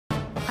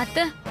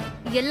அத்தை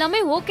எல்லாமே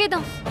ஓகே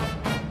தான்.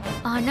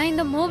 ஆனா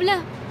இந்த மூவ்ல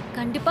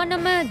கண்டிப்பா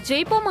நம்ம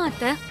ஜெயிப்போமா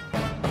அத்தை?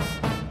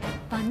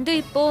 வந்து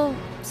இப்போ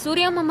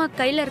சூர்யா மாமா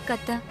கையில இருக்கு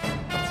அத்தை.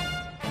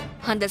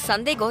 அந்த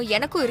சந்தேகம்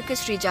எனக்கும் இருக்கு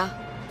ஸ்ரீஜா.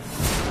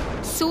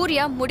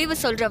 சூர்யா முடிவு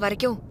சொல்ற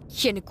வரைக்கும்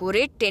எனக்கு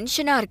ஒரே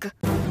டென்ஷனா இருக்கு.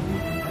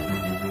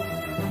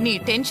 நீ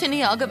டென்ஷனே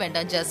ஆக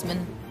வேண்டாம்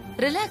ஜாஸ்மின்,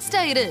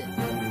 ரிலாக்ஸ்டா இரு.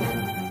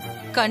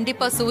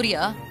 கண்டிப்பா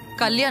சூர்யா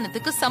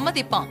கல்யாணத்துக்கு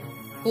சம்மதிப்பான்.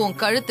 உன்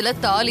கழுத்துல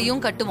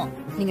தாலியும் கட்டுவான்.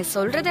 நீங்க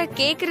சொல்றத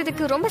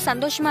கேக்குறதுக்கு ரொம்ப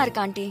சந்தோஷமா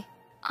இருக்கு ஆண்டி.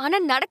 ஆனா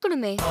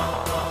நடக்கணுமே.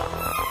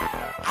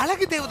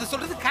 அழகு தேவதை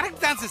சொல்றது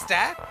கரெக்ட் தான்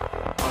சிஸ்டர்.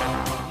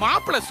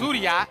 மாப்பிள்ள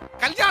சூர்யா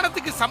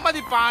கல்யாணத்துக்கு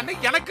சம்மதிப்பான்னு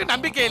எனக்கு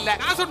நம்பிக்கை இல்ல.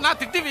 நான் சொன்னா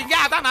திட்டுவீங்க,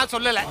 அதான் நான்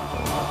சொல்லல.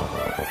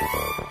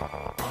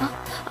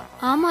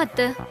 ஆமா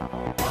அத்தை,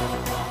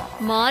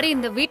 மாறி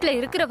இந்த வீட்ல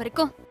இருக்கிற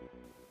வரைக்கும்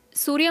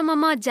சூர்யா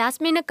மாமா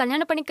ஜாஸ்மினை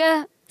கல்யாணம் பண்ணிக்க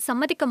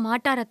சம்மதிக்க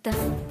மாட்டார் அத்தை.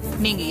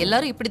 நீங்க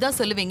எல்லாரும் இப்படிதான்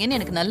சொல்லுவீங்கன்னு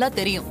எனக்கு நல்லா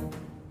தெரியும்.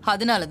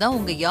 அதனாலதான்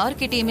உங்க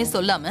யார்கிட்டயுமே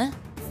சொல்லாம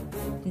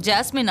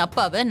ஜாஸ்மின்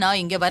அப்பாவை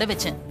நான் இங்க வர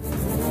வச்சேன்.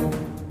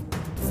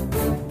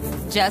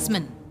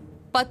 ஜாஸ்மின்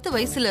 10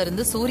 வயசுல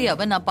இருந்து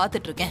சூர்யாவை நான்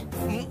பாத்துட்டு இருக்கேன்.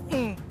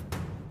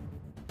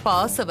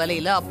 பாச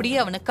வலையில அப்படியே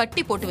அவனை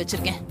கட்டி போட்டு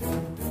வச்சிருக்கேன்.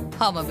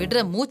 அவன்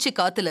விடுற மூச்சு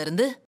காத்துல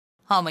இருந்து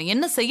அவன்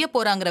என்ன செய்ய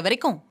போறாங்கிற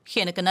வரைக்கும்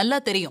எனக்கு நல்லா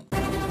தெரியும்.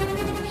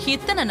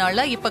 இத்தனை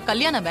நாளா இப்ப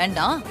கல்யாணம்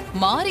வேண்டாம்,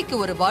 மாரிக்கு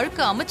ஒரு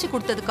வாழ்க்கை அமைச்சு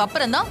கொடுத்ததுக்கு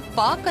அப்புறம் தான்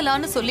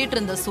பாக்கலான்னு சொல்லிட்டு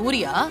இருந்த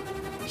சூர்யா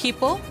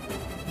இப்போ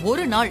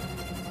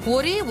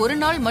ஒரே ஒரு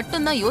நாள்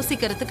மட்டும்தான்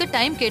யோசிக்கிறதுக்கு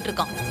டைம்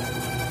கேட்டிருக்கான்.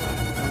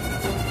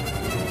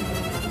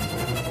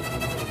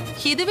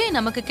 இதுவே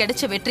நமக்கு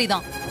கிடைச்ச வெற்றி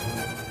தான்.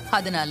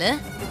 அதனால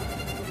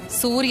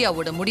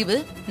சூர்யாவோட முடிவு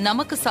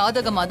நமக்கு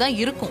சாதகமா தான்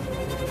இருக்கும்.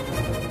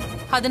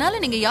 அதனால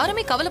நீங்க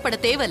யாருமே கவலைப்பட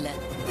தேவையில்ல.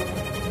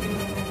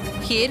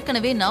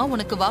 ஏற்கனவே நான்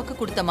உனக்கு வாக்கு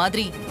கொடுத்த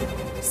மாதிரி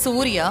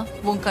சூர்யா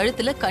உன்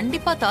கழுத்துல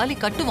கண்டிப்பா தாலி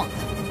கட்டுவான்.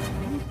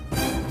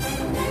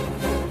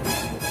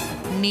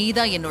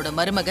 நீதான் என்னோட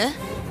மருமக,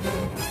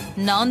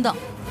 நான் தான்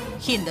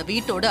இந்த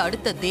வீட்டோட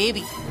அடுத்த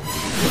தேவி.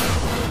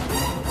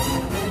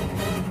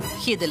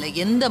 இதுல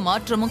எந்த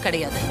மாற்றமும்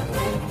கிடையாது.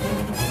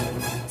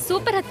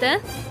 சூப்பர் அத்தை,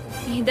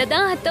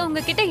 இததான் அத்தை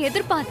உங்ககிட்ட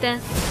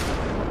எதிர்பார்த்தேன்.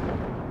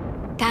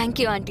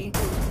 Thank you aunty.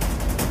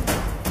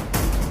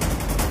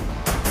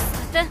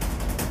 அத்தை,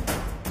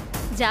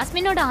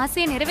 ஜாஸ்மினோட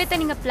ஆசையை நிறைவேற்ற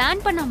நீங்க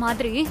பிளான் பண்ண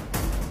மாதிரி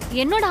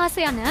என்னோட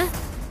ஆசையான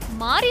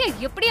மாரிய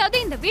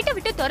எப்படியாவது இந்த வீட்டை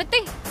விட்டு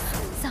துரத்தி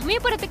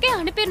சமயபுரத்துக்கே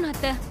அனுப்பிடணும்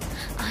அத்தை.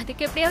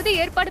 அதுக்கு எப்படியாவது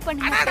ஏற்பாடு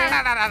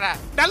பண்ணுங்க.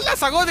 நல்ல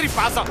சகோதரி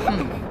பாசம்.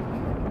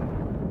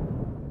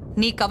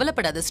 நீ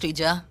கவலைப்படாத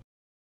ஸ்ரீஜா,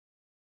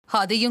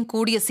 அதையும்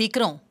கூடிய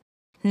சீக்கிரம்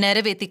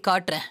நிறைவேத்தி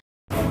காட்டுறேன்.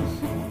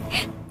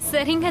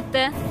 சரிங்க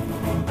அத்தை.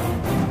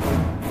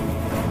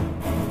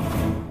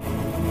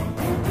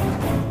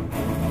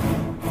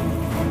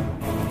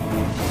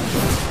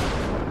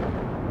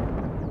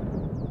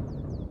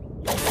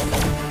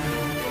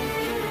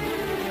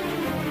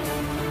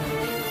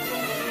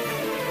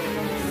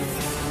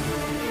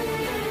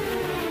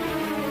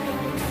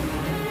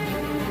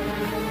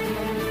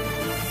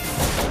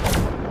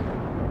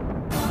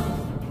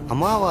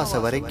 அமாவாசை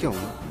வரைக்கும்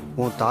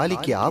உன்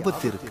தாலிக்கு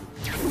ஆபத்து இருக்கு.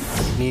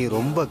 நீ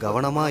ரொம்ப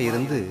கவனமா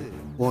இருந்து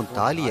உன்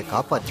தாலியை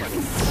காப்பாற்ற.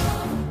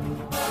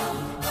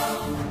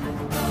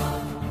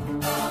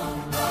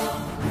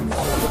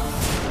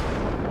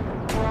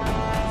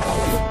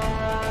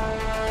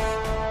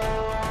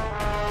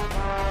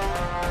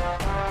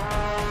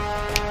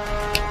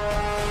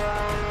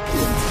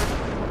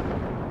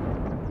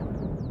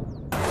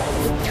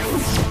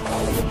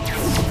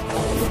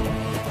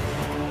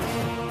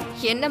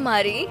 என்ன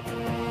மாறி,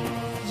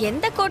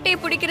 எந்த கோட்டையை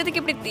பிடிக்கிறதுக்கு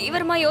இப்படி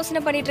தீவிரமா யோசனை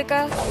பண்ணிட்டு இருக்க?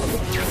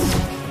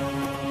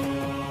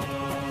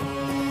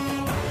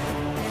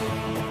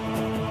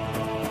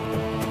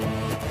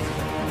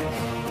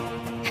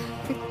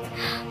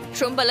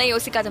 ரொம்பலாம்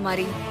யோசிக்காத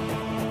மாறி.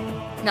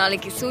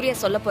 நாளைக்கு சூர்யா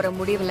சொல்ல போற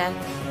முடிவுல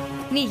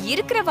நீ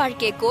இருக்கிற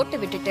வாழ்க்கையை கோட்டை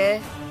விட்டுட்டு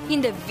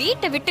இந்த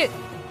வீட்டை விட்டு,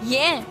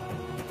 ஏன்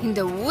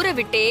இந்த ஊரை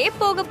விட்டே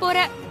போக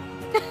போற.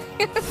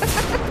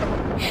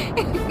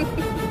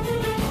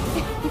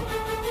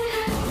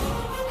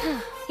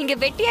 இங்க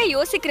வெட்டியா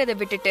யோசிக்கிறத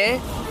விட்டுட்டு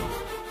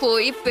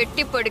போய்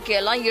பெட்டி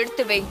படுக்கையெல்லாம்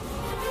எடுத்து வை.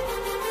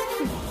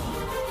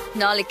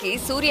 நாளைக்கு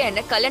சூர்யா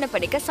என்ன கல்யாணம்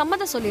பண்ணிக்க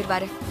சம்மதம்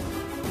சொல்லிடுவாரு.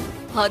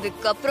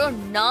 அதுக்கப்புறம்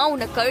நான்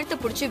உன்னை கழுத்து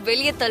பிடிச்சி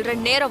வெளியே தள்ளுற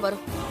நேரம்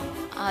வரும்.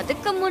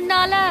 அதுக்கு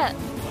முன்னால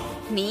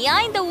நீயா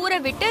இந்த ஊரை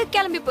விட்டு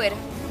கிளம்பி போயிரு.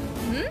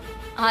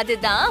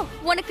 அதுதான்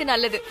உனக்கு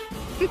நல்லது.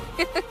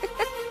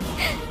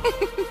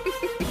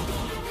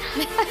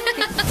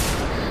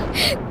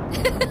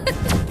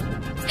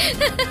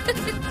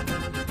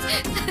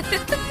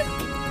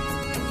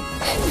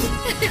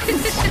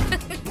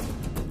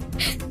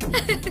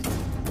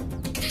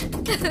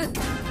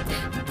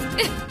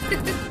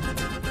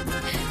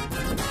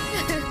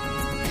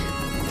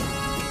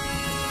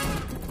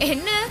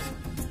 என்ன,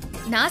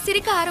 நான்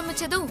சிரிக்க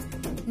ஆரம்பிச்சதும்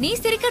நீ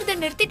சிரிக்கிறத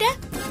நிறுத்திட்ட?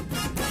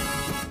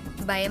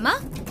 பயமா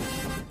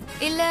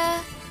இல்ல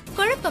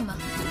குழப்பமா?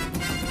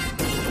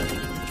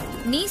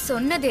 நீ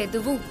சொன்னது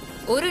எதுவும்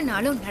ஒரு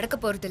நாளும் நடக்க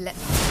போறதில்ல.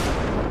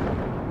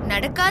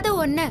 நடக்காத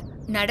ஒன்ன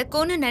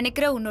நடக்கும்னு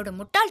நினைக்கிற உன்னோட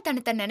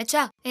முட்டாள்தனத்தை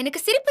நினைச்சா எனக்கு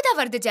சிரிப்பு தான்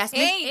வருது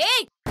ஜாஸ்மின்.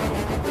 ஏய்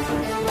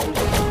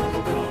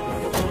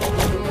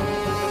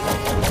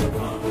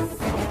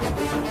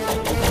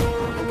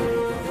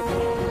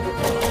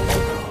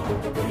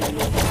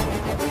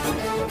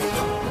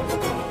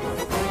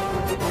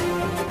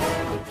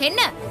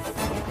என்ன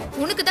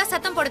உனக்கு தான்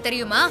சத்தம் போட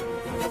தெரியுமா?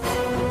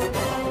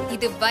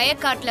 இது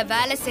வயக்காட்டுல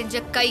வேலை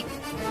செஞ்ச கை.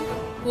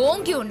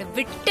 ஓங்கி ஒண்ணு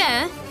விட்ட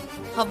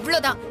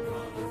அவ்வளவுதான்,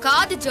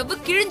 காது ஜவ்வு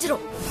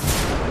கிழிஞ்சிரும்.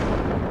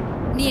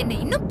 நீ என்ன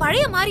இன்னும்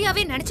பழைய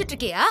மாரியாவே நினைச்சிட்டு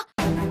இருக்கியா?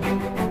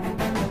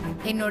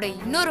 என்னோட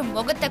இன்னொரு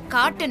முகத்தை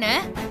காட்டுன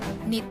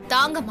நீ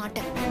தாங்க மாட்ட.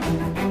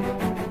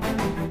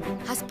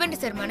 ஹஸ்பண்ட்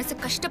சார் மனசு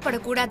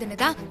கஷ்டப்படக்கூடாதுன்னு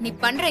தான் நீ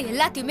பண்ற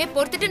எல்லாத்தையுமே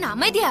பொறுத்துட்டு நான்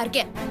அமைதியா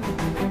இருக்கேன்.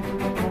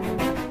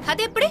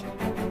 அது எப்படி?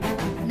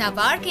 நான்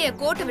வாழ்க்கைய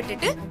கோட்டு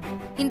விட்டுட்டு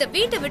இந்த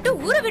வீட்டை விட்டு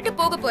ஊரை விட்டு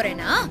போக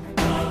போறேனா?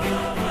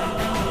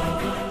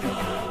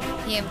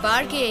 என்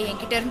வாழ்க்கைய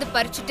என்கிட்ட இருந்து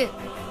பறிச்சுட்டு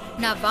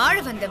நான் வாழ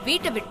வந்த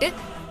வீட்டை விட்டு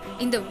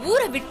இந்த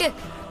ஊரை விட்டு,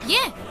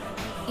 ஏன்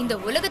இந்த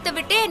உலகத்தை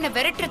விட்டே என்ன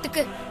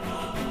விரட்டுறதுக்கு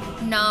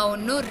நான்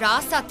ஒன்னும்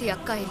ராசாத்தி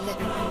அக்கா இல்ல.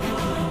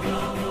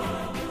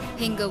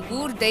 எங்க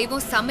ஊர்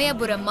தெய்வம்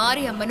சமயபுரம்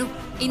மாரி அம்மனும்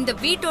இந்த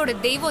வீட்டோட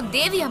தெய்வம்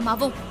தேவி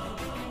அம்மாவும்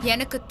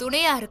எனக்கு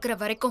துணையா இருக்கிற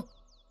வரைக்கும்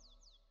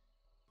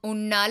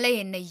உன்னால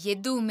என்ன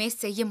எதுவுமே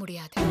செய்ய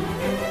முடியாது.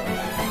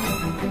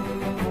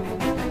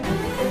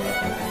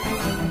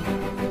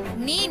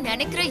 நீ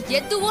நினைக்கிற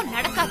எதுவும்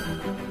நடக்காது.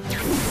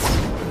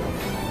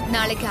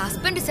 நாளைக்கு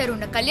ஹஸ்பண்ட் சார்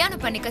உன்னை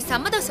கல்யாணம் பண்ணிக்க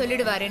சம்மதம்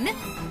சொல்லிடுவாருன்னு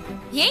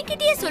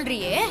என்கிட்டயே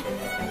சொல்றியே.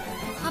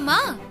 ஆமா,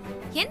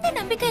 எந்த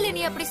நம்பிக்கையில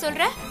நீ அப்படி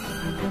சொல்ற?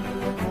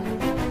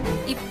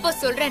 இப்ப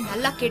சொல்ற,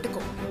 நல்லா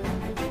கேட்டுக்கோ.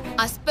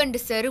 ஹஸ்பண்ட்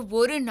சார்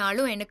ஒரு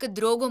நாளும் எனக்கு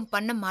துரோகம்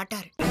பண்ண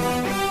மாட்டாரு.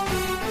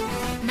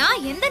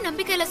 நான் எந்த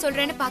நம்பிக்கையில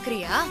சொல்றேன்னு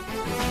பாக்குறியா?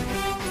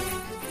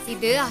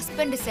 இது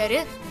ஹஸ்பண்ட் சார்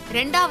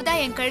ரெண்டாவதா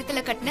என்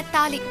கழுத்துல கட்டின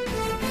தாலி.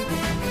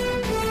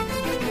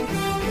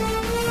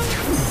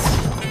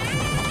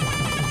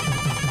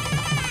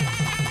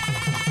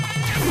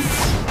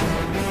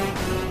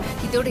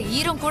 இதோட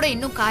ஈரம் கூட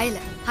இன்னும் காயல.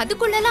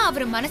 அதுக்குள்ளலாம்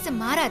அவர் மனசு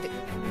மாறாது.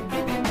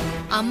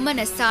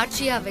 அம்மனை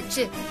சாட்சியா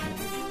வச்சு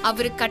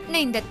அவரு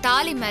கட்டின இந்த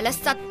தாலி மேல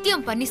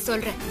சத்தியம் பண்ணி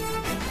சொல்றேன்,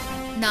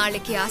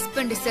 நாளைக்கு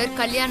ஹஸ்பண்ட் சார்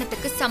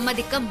கல்யாணத்துக்கு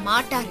சம்மதிக்க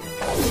மாட்டாரு.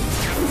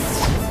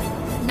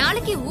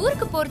 நாளைக்கு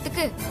ஊருக்கு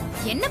போறதுக்கு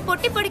என்ன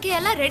பொட்டி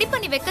படுக்கையெல்லாம் ரெடி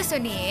பண்ணி வைக்க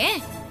சொன்னியே,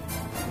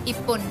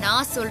 இப்போ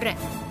நான்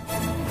சொல்றேன்,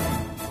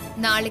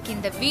 நாளைக்கு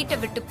இந்த வீட்டை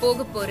விட்டு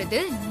போக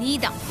போறது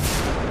நீதான்.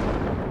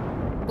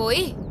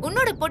 போய்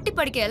உன்னோட பொட்டி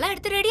படுக்கையெல்லாம்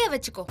எடுத்து ரெடியா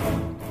வச்சுக்கோ.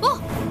 போ.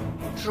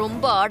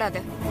 ரொம்ப ஆடாத.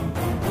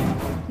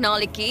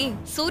 நாளைக்கு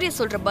சூரிய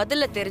சொல்ற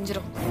பதில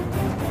தெரிஞ்சிரும்.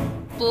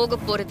 போக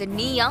போறது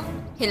நீயா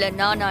இல்ல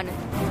நானானு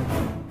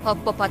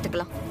அப்ப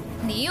பாத்துக்கலாம்.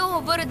 நீயும்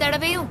ஒவ்வொரு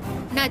தடவையும்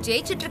நான்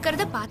ஜெயிச்சிட்டு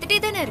இருக்கறத பாத்துட்டே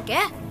தானே இருக்க.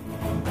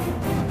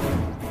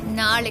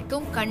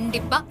 நாளைக்கும்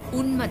கண்டிப்பா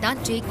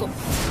உண்மைதான் ஜெயிக்கும்.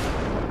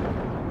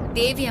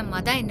 தேவி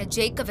அம்மா தான் என்ன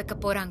ஜெயிக்க வைக்க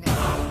போறாங்க.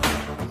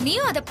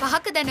 நீயும் அத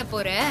பார்க்க தானே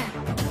போற.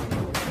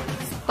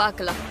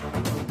 பாக்கலாம்.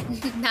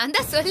 நான்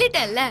தான்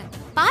சொல்லிட்டேன்ல,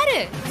 பாரு.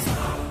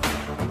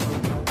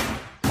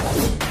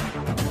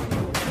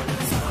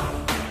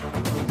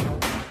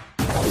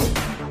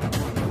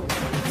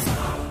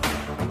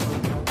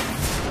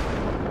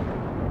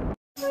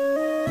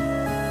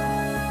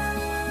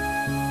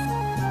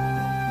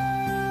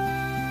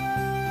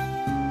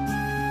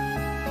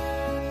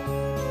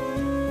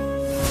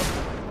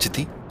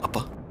 சித்தி,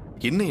 அப்பா,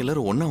 என்ன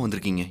எல்லாரும் ஒண்ணா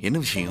வந்திருக்கீங்க? என்ன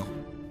விஷயம்?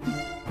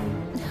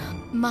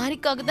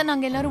 மாரிக்காக தான்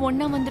நாங்க எல்லாரும்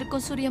ஒண்ணா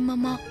வந்திருக்கோம் சூர்யா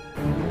மாமா.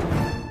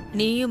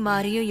 நீயும்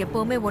மாரியும்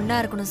எப்பவுமே ஒன்னா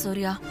இருக்கணும்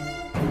சூர்யா.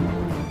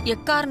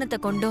 எக்காரணத்தை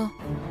கொண்டும்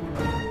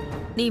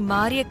நீ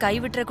மாரிய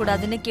கைவிட்டுற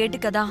கூடாதுன்னு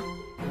கேட்டுக்கதான்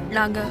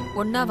நாங்க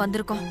ஒன்னா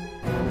வந்திருக்கோம்.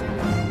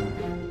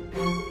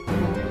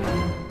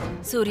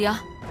 சூர்யா,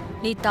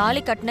 நீ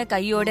தாலி கட்டின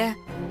கையோட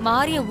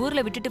மாரிய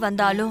ஊர்ல விட்டுட்டு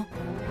வந்தாலும்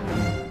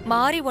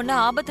மாரி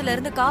ஒன்ன ஆபத்துல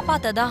இருந்து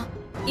காப்பாத்ததா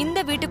இந்த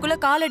வீட்டுக்குள்ள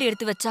காலடி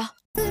எடுத்து வச்சா.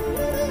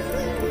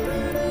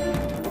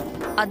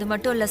 அது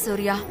மட்டும் இல்ல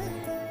சூர்யா,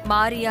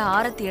 மாரிய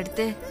ஆரத்தி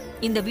எடுத்து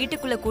இந்த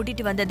வீட்டுக்குள்ள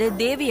கூட்டிட்டு வந்தது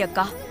தேவி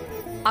அக்கா.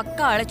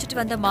 அக்கா அழைச்சிட்டு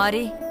வந்த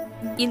மாரி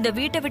இந்த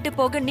வீட்டை விட்டு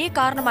போக நீ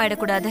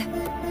காரணமாயிடக்கூடாது.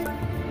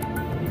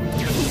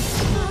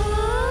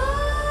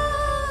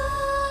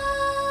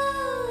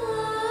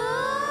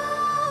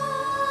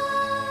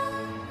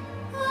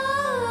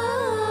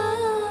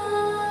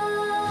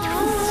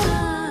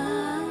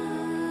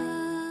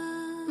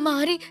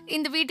 மாரி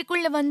இந்த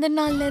வீட்டுக்குள்ள வந்த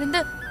நாள்ல இருந்து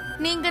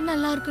நீங்க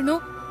நல்லா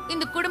இருக்கணும்,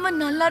 இந்த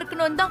குடும்பம் நல்லா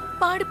இருக்கணும் தான்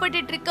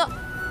பாடுபட்டு இருக்கா.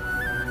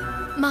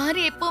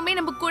 மாரி எப்பவுமே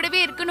நம்ம கூடவே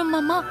இருக்கணும்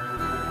மாமா.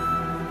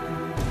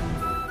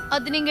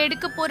 அது நீங்க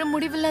எடுக்க போற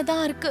முடிவுல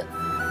தான் இருக்கு.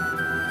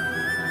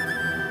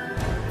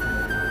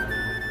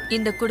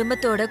 இந்த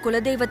குடும்பத்தோட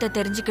குலதெய்வத்தை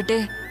தெரிஞ்சுக்கிட்டு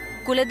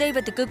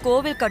குலதெய்வத்துக்கு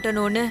கோவில்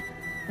கட்டணும்னு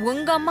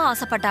உங்க அம்மா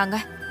ஆசைப்பட்டாங்க.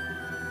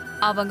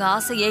 அவங்க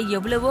ஆசையை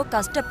எவ்வளவோ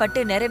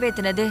கஷ்டப்பட்டு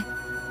நிறைவேத்தினது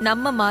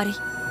நம்ம மாரி.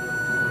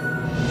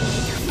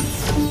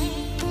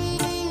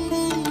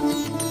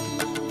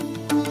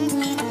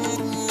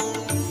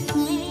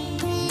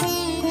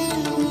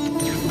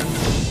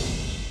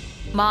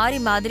 மாறி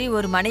மாதிரி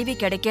ஒரு மனைவி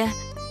கிடைக்க,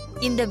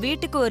 இந்த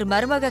வீட்டுக்கு ஒரு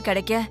மருமக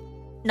கிடைக்க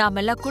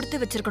நாமெல்லாம் கொடுத்து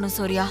வச்சிருக்கணும்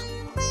சூர்யா.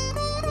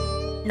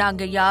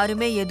 நாங்க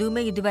யாருமே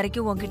எதுவுமே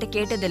இதுவரைக்கும் உன்கிட்ட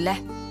கேட்டதில்ல.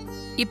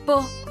 இப்போ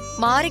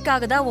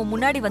மாரிக்காக தான் உன்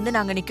முன்னாடி வந்து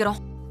நாங்க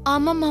நிக்கிறோம்.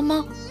 ஆமா மாமா,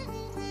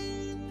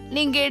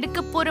 நீங்க எடுக்க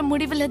போற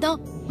முடிவுல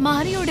தான்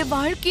மாரியோட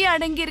வாழ்க்கையே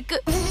அடங்கி இருக்கு.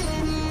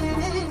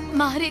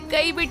 மாரி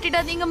கை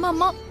விட்டுடாதீங்க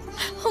மாமா,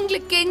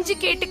 உங்களுக்கு கெஞ்சி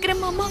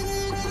கேட்டுக்கிறேன் மாமா.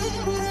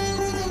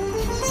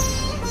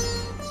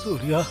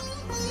 சூர்யா,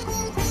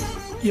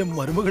 என்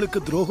மருமகளுக்கு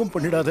துரோகம்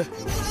பண்ணிடாத,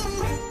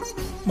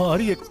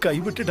 மாரிய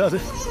கைவிட்டுடாத,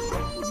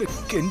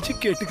 கெஞ்சி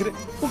கேட்டுக்கிறேன்.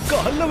 உன்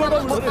கால்ல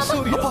விட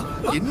சூர்யா.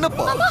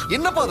 என்னப்பா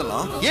என்னப்பா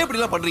அதெல்லாம் ஏன் இப்படி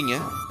எல்லாம் பண்றீங்க?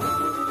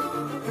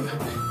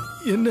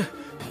 என்ன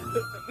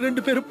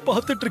 2 பேரும்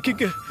பார்த்துட்டு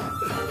இருக்கீங்க?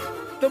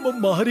 நம்ம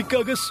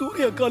மாரிக்காக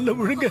சூர்யா கால்ல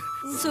விழுங்க.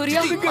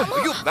 சூர்யா,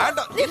 ஐயோ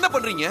வேண்டாம், என்ன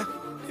பண்றீங்க?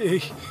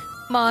 ஏய்,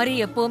 மாரி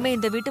எப்பவுமே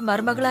இந்த வீட்டு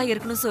மருமகளா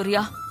இருக்கணும்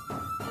சூர்யா.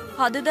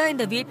 அதுதான்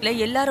இந்த வீட்ல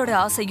எல்லாரோட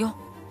ஆசையும்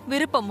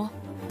விருப்பமும்.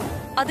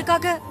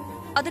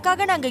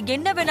 அதுக்காக நாங்க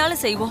என்ன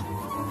வேணாலும் செய்வோம்.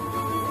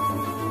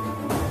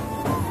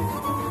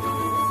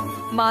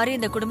 மாரி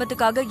இந்த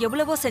குடும்பத்துக்காக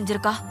எவ்வளவோ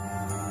செஞ்சிருக்கா.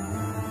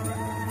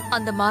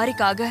 அந்த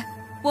மாரிக்காக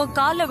உன்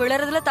கால்ல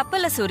விழறதுல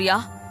தப்பில்ல சூர்யா.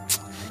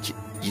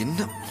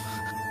 என்ன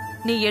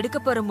நீ எடுக்க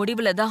போற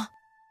முடிவுல தான்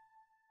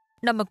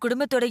நம்ம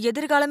குடும்பத்தோட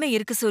எதிர்காலமே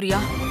இருக்கு சூர்யா.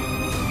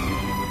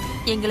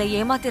 எங்களை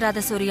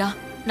ஏமாத்திராத சூர்யா,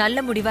 நல்ல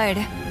முடிவா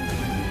எடு.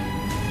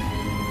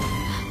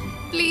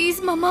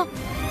 ப்ளீஸ் மாமா,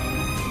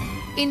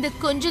 இந்த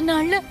கொஞ்ச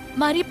நாள்ல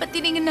மாரி பத்தி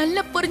நீங்க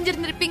நல்லா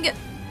புரிஞ்சிருந்திருப்பீங்க.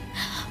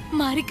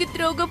 மாரிக்கு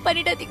துரோகம்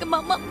பண்ணிடாதீங்க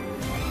மாமா.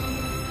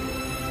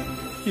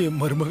 என்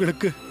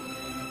மருமகளுக்கு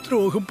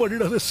துரோகம்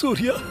பண்ணிடாத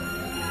சூர்யா,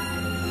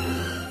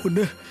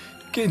 உன்னை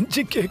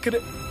கெஞ்சி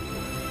கேக்குறேன்.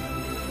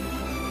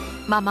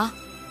 மாமா,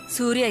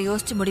 சூர்யா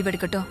யோசிச்சு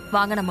முடிவெடுக்கட்டும்.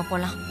 வாங்க நம்ம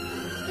போலாம்.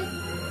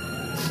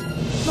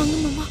 வாங்க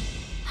மாமா.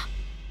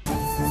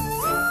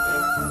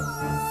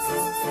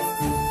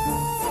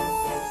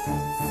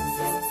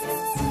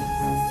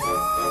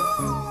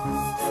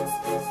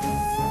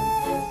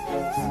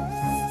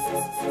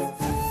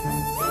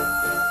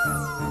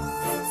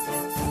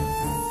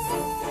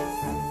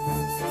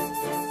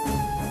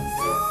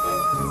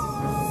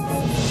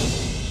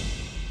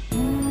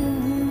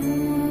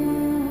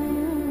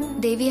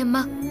 தேவி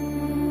அம்மா,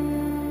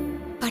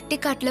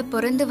 பட்டிக்காட்டுல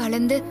பிறந்து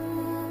வளர்ந்து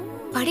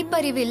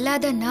படிப்பறிவு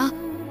இல்லாதன்னா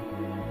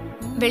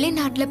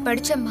வெளிநாட்டுல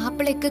படிச்ச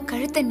மாப்பிள்ளைக்கு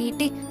கழுத்தை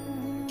நீட்டி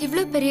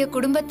இவ்ளோ பெரிய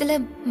குடும்பத்துல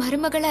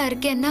மருமகளா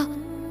இருக்கேன்னா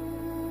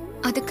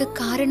அதுக்கு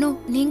காரணம்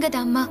நீங்க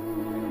தாம்மா.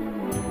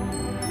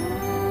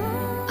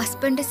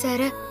 ஹஸ்பண்ட்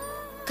சார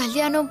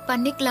கல்யாணம்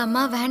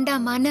பண்ணிக்கலாமா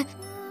வேண்டாமான்னு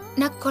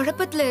நான்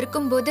குழப்பத்துல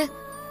இருக்கும்போது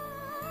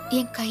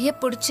என் கைய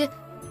புடிச்சு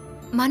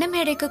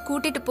மணமேடைக்கு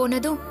கூட்டிட்டு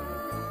போனதும்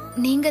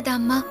நீங்க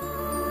தாம்மா.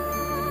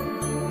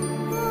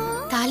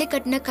 தாலி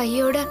கட்டின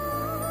கையோட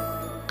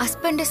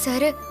ஹஸ்பண்ட்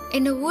சார்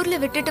என்ன ஊர்ல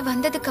விட்டுட்டு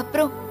வந்ததுக்கு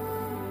அப்புறம்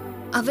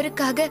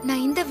அவருக்காக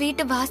நான் இந்த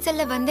வீட்டு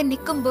வாசல்ல வந்து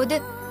நிக்கும் போது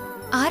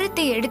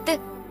ஆரத்தை எடுத்து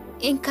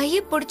என்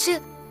கைய புடிச்சு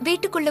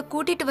வீட்டுக்குள்ள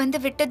கூட்டிட்டு வந்து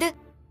விட்டது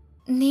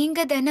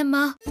நீங்க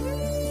தானம்மா.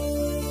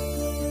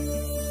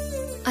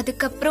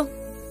 அதுக்கப்புறம்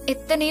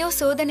எத்தனையோ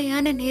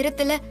சோதனையான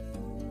நேரத்துல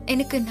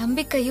எனக்கு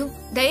நம்பிக்கையும்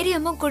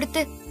தைரியமும்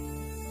கொடுத்து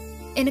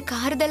எனக்கு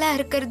ஆறுதலா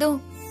இருக்கிறதும்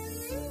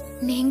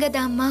நீங்க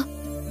தாம்மா.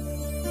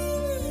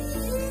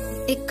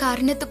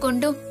 இக்காரணத்து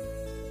கொண்டும்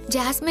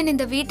ஜாஸ்மின்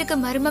இந்த வீட்டுக்கு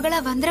மருமகளா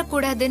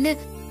வந்துடக்கூடாதுன்னு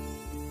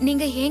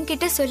நீங்க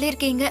என்கிட்ட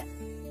சொல்லிருக்கீங்க.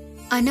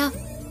 ஆனா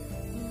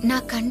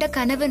நான் கண்ட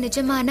கனவு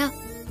நிஜமானா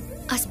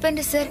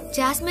ஹஸ்பண்ட் சார்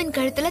ஜாஸ்மின்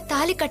கழுத்துல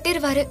தாலி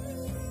கட்டிருவாரு.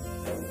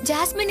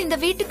 ஜாஸ்மின் இந்த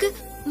வீட்டுக்கு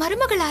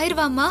மருமகள்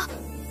ஆயிருவாமா.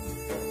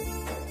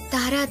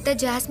 தாராத்த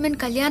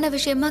ஜாஸ்மின் கல்யாண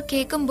விஷயமா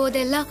கேக்கும்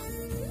போதெல்லாம்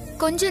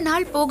கொஞ்ச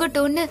நாள்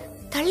போகட்டும்னு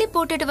தள்ளி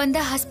போட்டுட்டு வந்த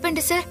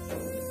ஹஸ்பண்ட் சார்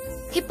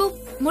இப்போ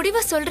முடிவ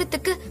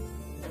சொல்றதுக்கு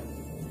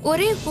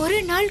ஒரே ஒரு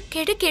நாள்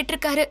கெடு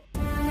கேட்டிருக்காரு.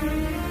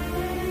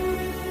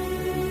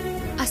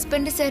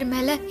 ஹஸ்பண்ட் சார்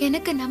மேல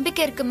எனக்கு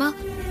நம்பிக்கை இருக்குமா?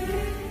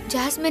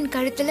 ஜாஸ்மின்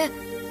கழுத்துல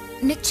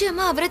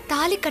நிச்சயமா அவரை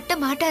தாலி கட்ட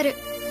மாட்டாரு.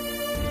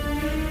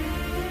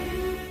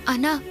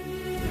 ஆனா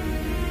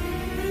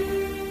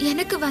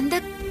எனக்கு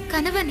வந்த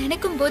கனவை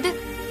நினைக்கும் போது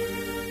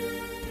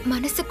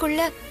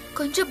மனசுக்குள்ள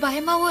கொஞ்சம்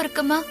பயமாவும்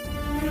இருக்குமா.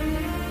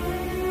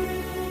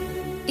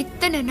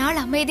 இத்தனை நாள்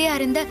அமைதியா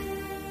இருந்த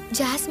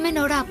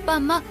ஜாஸ்மினோட அப்பா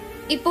அம்மா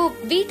இப்போ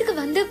வீட்டுக்கு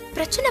வந்து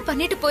பிரச்சனை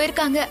பண்ணிட்டு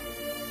போயிருக்காங்க.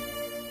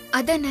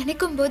 அத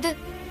நினைக்கும் போது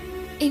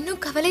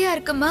இன்னும் கவலையா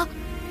இருக்குமா.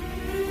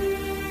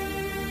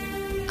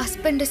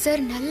 ஹஸ்பண்ட்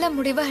சார் நல்ல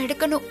முடிவா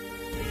எடுக்கணும்.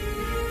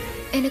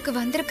 எனக்கு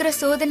வந்திருக்கிற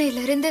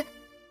சோதனையில இருந்து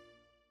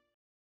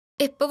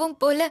எப்பவும்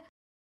போல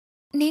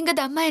நீங்க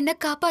தாம்மா என்ன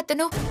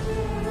காப்பாத்தணும்.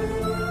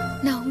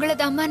 நான் உங்களை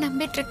தாம்மா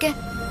நம்பிட்டு இருக்கேன்.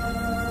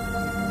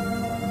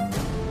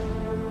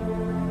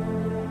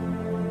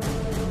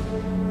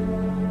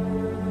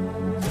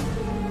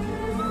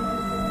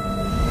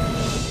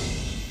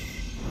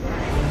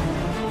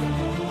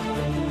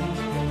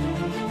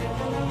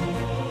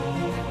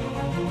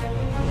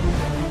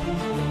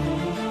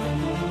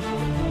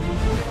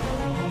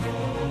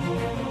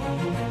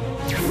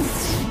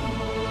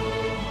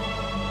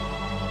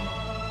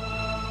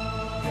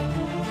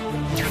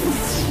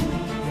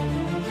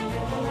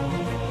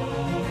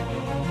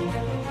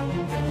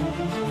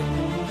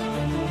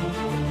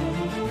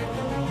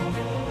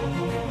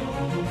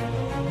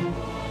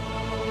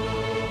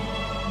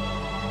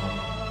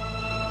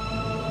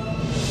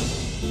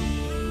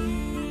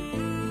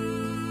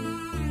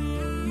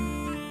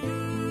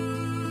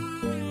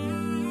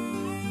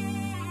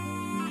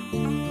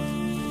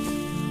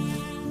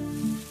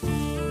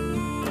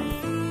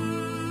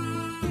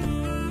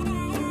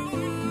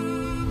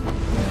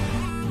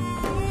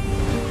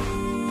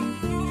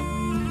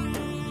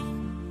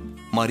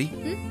 மாரி,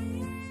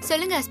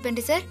 சொல்லுங்க ஹஸ்பண்ட்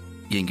சார்.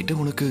 என்கிட்ட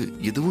உனக்கு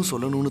எதுவும்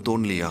சொல்லணும்னு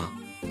தோணலையா?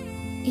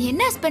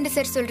 என்ன ஹஸ்பண்ட்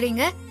சார்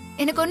சொல்றீங்க?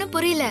 எனக்கு ஒண்ணும்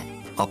புரியல.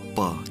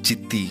 அப்பா,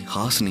 சித்தி,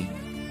 ஹாசினி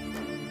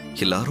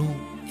எல்லாரும்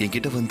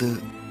என்கிட்ட வந்து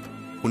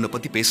உன்னை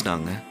பத்தி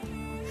பேசினாங்க.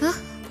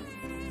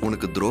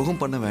 உனக்கு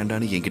துரோகம் பண்ண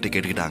வேண்டான்னு என்கிட்ட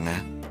கேட்டுக்கிட்டாங்க.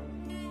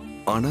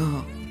 ஆனா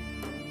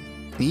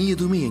நீ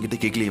எதுவுமே என்கிட்ட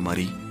கேட்கலையே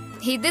மாரி.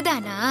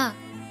 இதுதானா?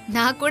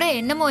 நான் கூட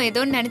என்னமோ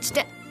ஏதோன்னு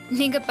நினைச்சிட்டேன்.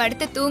 நீங்க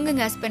படுத்து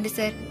தூங்குங்க ஹஸ்பண்ட்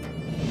சார்.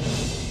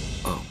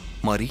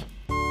 மாரி,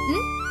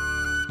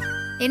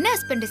 என்ன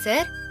ஹஸ்பண்ட்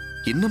சார்?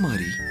 என்ன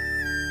மாரி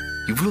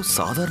இவ்ளோ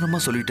சாதாரணமா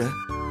சொல்லிட்ட?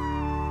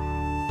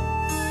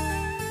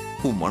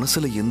 உன்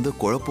மனசுல எந்த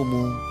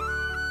குழப்பமும்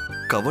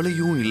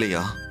கவலையும்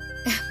இல்லையா?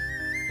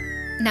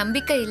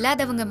 நம்பிக்கை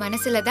இல்லாதவங்க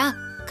மனசுலதான்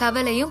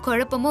கவலையும்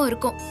குழப்பமும்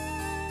இருக்கும்.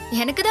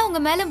 எனக்கு தான்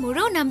உங்க மேல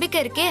முழு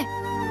நம்பிக்கை இருக்கே.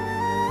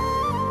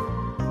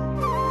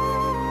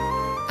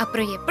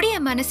 அப்புறம் எப்படி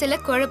என் மனசுல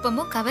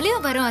குழப்பமும்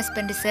கவலையும் வரும்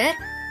ஹஸ்பண்ட் சார்?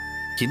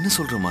 என்ன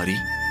சொல்ற மாரி?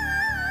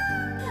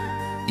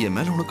 என்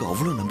மேல உனக்கு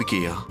அவ்வளவு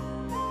நம்பிக்கையா?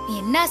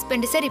 என்ன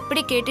ஹஸ்பண்ட் சார்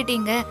இப்படி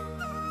கேட்டுட்டீங்க?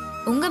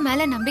 உங்க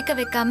மேல நம்பிக்கை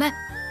வைக்காம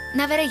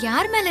நான் வேற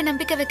யார் மேல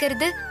நம்பிக்கை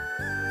வைக்கிறது?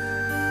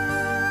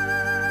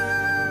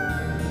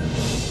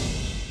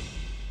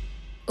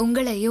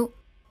 உங்களையும்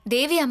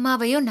தேவி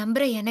அம்மாவையும்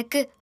நம்புற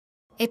எனக்கு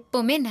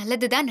எப்பவுமே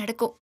நல்லதுதான்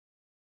நடக்கும்.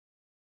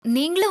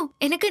 நீங்களும்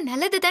எனக்கு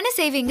நல்லது தானே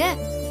செய்வீங்க.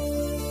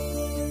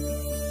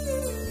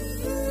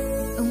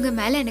 உங்க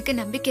மேல எனக்கு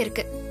நம்பிக்கை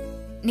இருக்கு.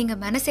 நீங்க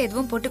மனசை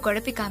எதுவும் போட்டு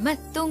குழப்பிக்காம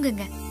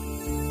தூங்குங்க.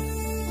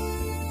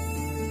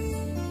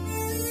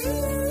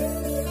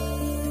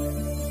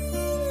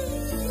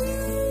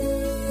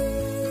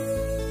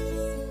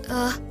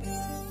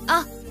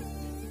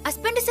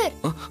 ஹஸ்பண்ட் சார்,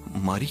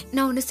 மாரி,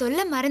 நான் ஒன்னு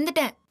சொல்ல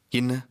மறந்துட்டேன்.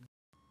 என்ன?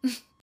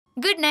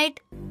 Good night.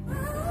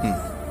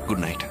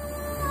 Good night.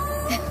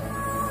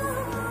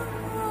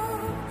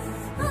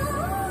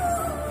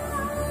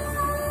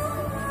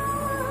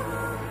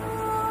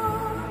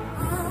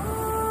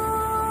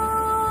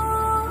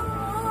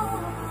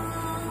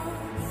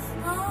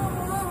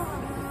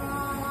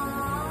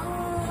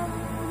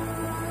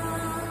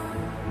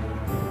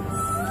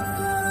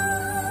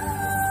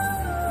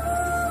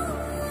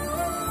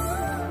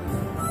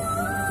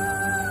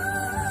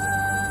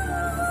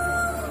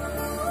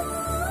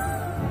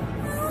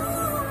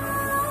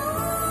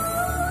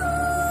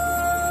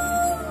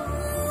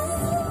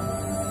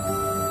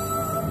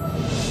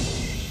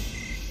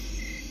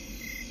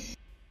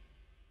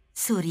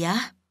 Surya,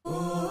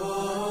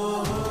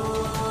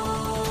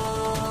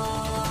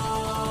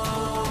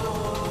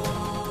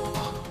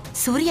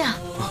 Surya,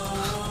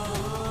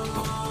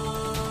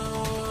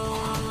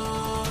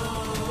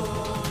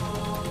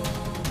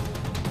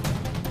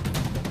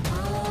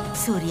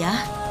 Surya.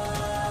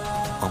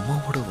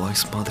 அம்மாவோட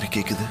வாய்ஸ் மாதிரி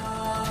கேக்குது.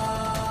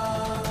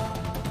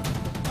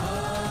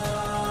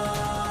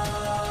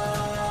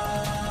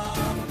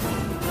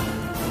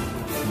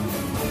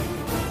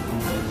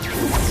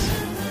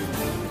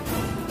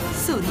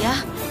 சூர்யா,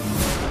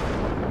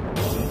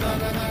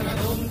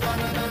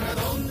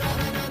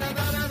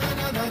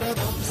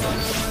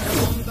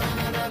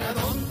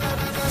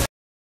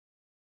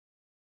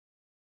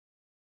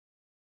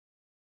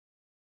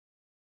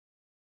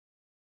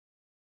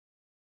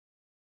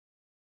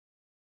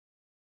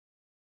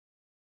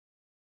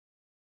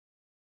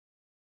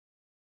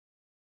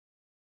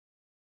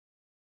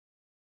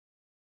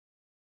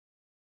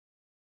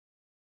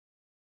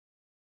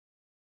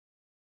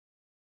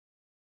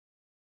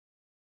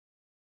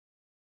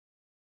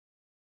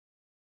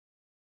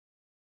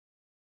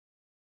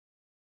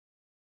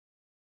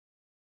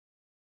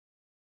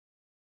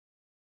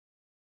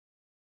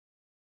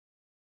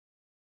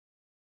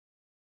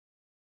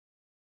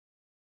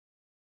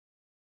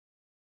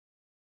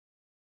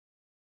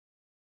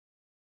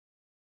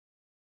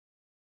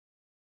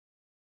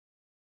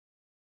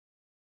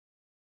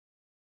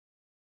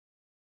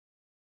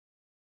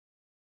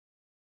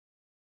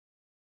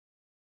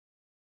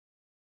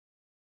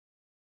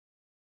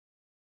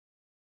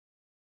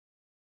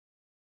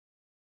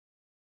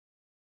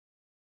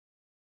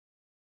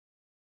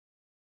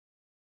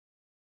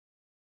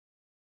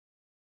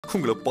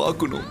 உங்களை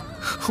பார்க்கணும்,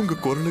 உங்க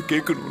குரலை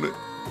கேட்கணும்னு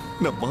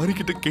நான்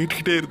மாறிக்கிட்ட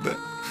கேட்டுக்கிட்டே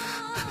இருந்தேன்.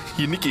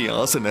 இன்னைக்கு என்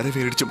ஆசை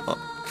நிறைவேறிடுச்சுமா.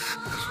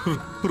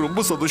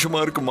 ரொம்ப சந்தோஷமா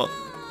இருக்குமா.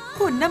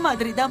 உன்ன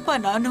மாதிரிதான்ப்பா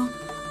நானும்.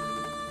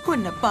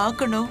 உன்னை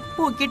பார்க்கணும்,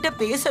 உன்கிட்ட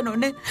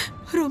பேசணும்னு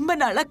ரொம்ப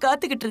நாளா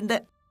காத்துக்கிட்டு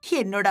இருந்தேன்.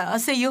 என்னோட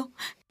ஆசையும்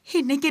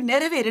இன்னைக்கு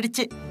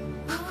நிறைவேறிடுச்சு.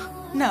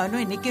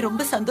 நானும் இன்னைக்கு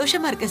ரொம்ப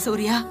சந்தோஷமா இருக்கேன்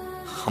சூர்யா.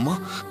 அம்மா,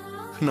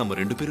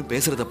 நம்ம ரெண்டு பேரும்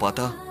பேசுறத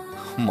பார்த்தா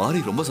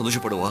மாறி ரொம்ப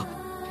சந்தோஷப்படுவா.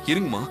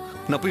 இருங்கம்மா,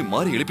 நான் போய்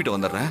மாறி எழுப்பிட்டு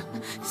வந்துடுறேன்.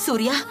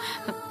 சூர்யா,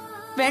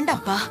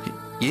 வேண்டாம்ப்பா.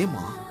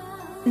 ஏமா?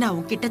 நான்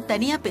உன்கிட்ட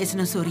தனியா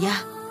பேசணும் சூர்யா.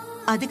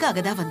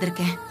 அதுக்காக தான்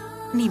வந்திருக்கேன்.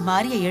 நீ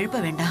மாறிய எழுப்ப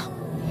வேண்டாம்.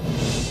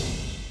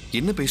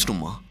 என்ன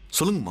பேசணுமா?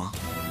 சொல்லுங்கம்மா.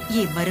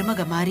 என்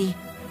மருமக மாறி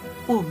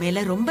உன்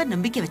மேல ரொம்ப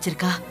நம்பிக்கை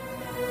வச்சிருக்கா.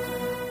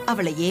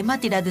 அவளை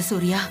ஏமாத்திடாத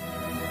சூர்யா.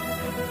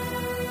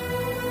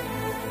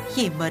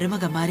 என்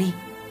மருமக மாறி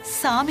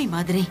சாமி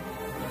மாதிரி.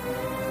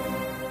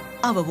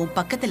 அவ உன்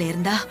பக்கத்துல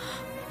இருந்தா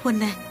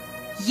உன்னை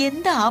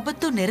எந்த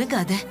ஆபத்தும்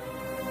நெருங்காத.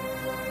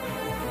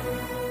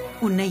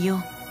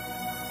 உன்னையும்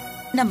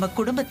நம்ம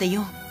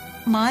குடும்பத்தையும்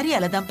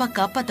மாரியாலதான்ப்பா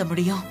காப்பாத்த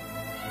முடியும்.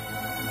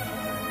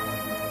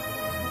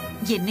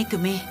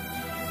 என்னைக்குமே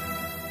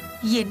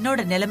என்னோட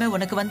நிலைமை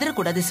உனக்கு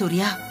வந்துடக்கூடாது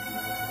சூர்யா.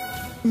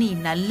 நீ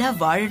நல்லா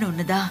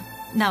வாழணும்னு தான்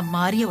நான்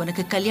மாரிய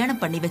உனக்கு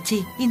கல்யாணம் பண்ணி வச்சு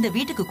இந்த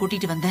வீட்டுக்கு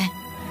கூட்டிட்டு வந்தேன்.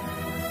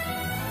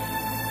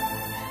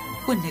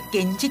 உன்னை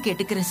கெஞ்சி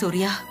கேட்டுக்கிற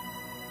சூர்யா,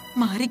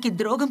 மாரிக்கு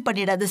துரோகம்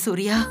பண்ணிடாத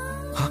சூர்யா.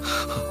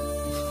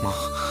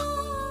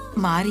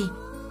 மாரி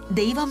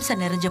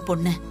தெய்வாம்சம் நிறைஞ்ச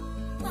பொண்ணு.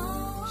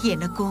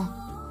 எனக்கும்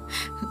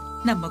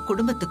நம்ம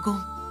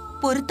குடும்பத்துக்கும்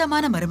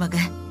பொருத்தமான மருமக.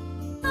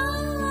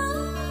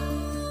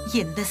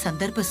 எந்த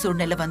சந்தர்ப்ப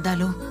சூழ்நிலை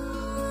வந்தாலும்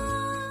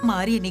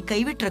மாரிய நீ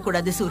கைவிட்டுற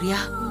கூடாது சூர்யா.